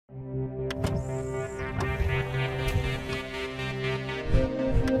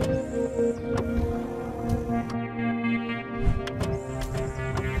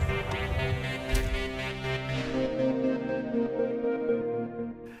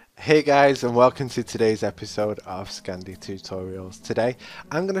Hey guys, and welcome to today's episode of Scandi Tutorials. Today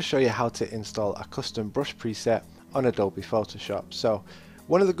I'm going to show you how to install a custom brush preset on Adobe Photoshop. So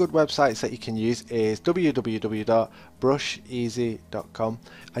one of the good websites that you can use is www.brusheasy.com,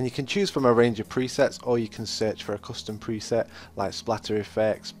 and you can choose from a range of presets, or you can search for a custom preset like splatter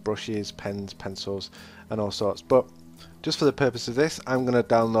effects, brushes, pens, pencils and all sorts. But just for the purpose of this, I'm going to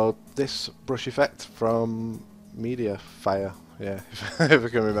download this brush effect from Mediafire. Yeah, if I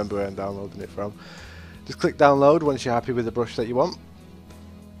can remember where I'm downloading it from. Just click download once you're happy with the brush that you want.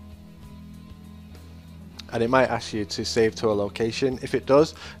 And it might ask you to save to a location. If it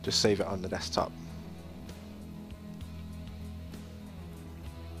does, just save it on the desktop.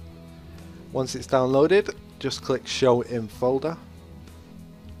 Once it's downloaded, just click show in folder.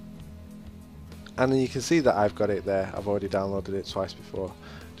 And then you can see that I've got it there. I've already downloaded it twice before,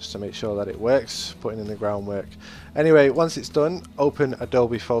 just to make sure that it works, putting in the groundwork. Anyway, once it's done, open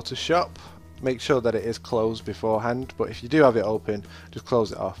Adobe Photoshop. Make sure that it is closed beforehand, but if you do have it open, just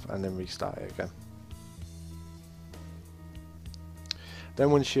close it off and then restart it again.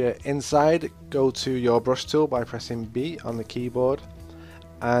 Then once you're inside, go to your brush tool by pressing B on the keyboard,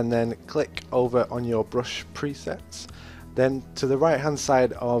 and then click over on your brush presets. Then to the right hand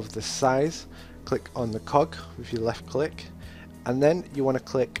side of the size, click on the cog with your left click, and then you want to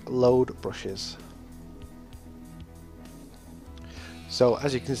click load brushes. So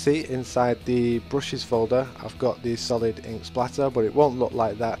as you can see, inside the brushes folder I've got the solid ink splatter, but it won't look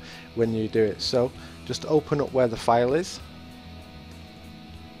like that when you do it. So just open up where the file is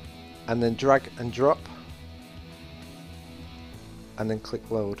and then drag and drop and then click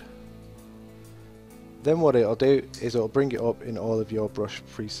load. Then what it'll do is it'll bring it up in all of your brush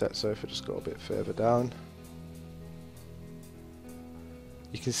presets. So if I just go a bit further down,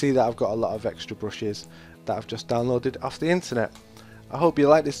 you can see that I've got a lot of extra brushes that I've just downloaded off the internet. I hope you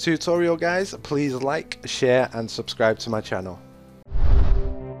like this tutorial, guys. Please like, share and subscribe to my channel.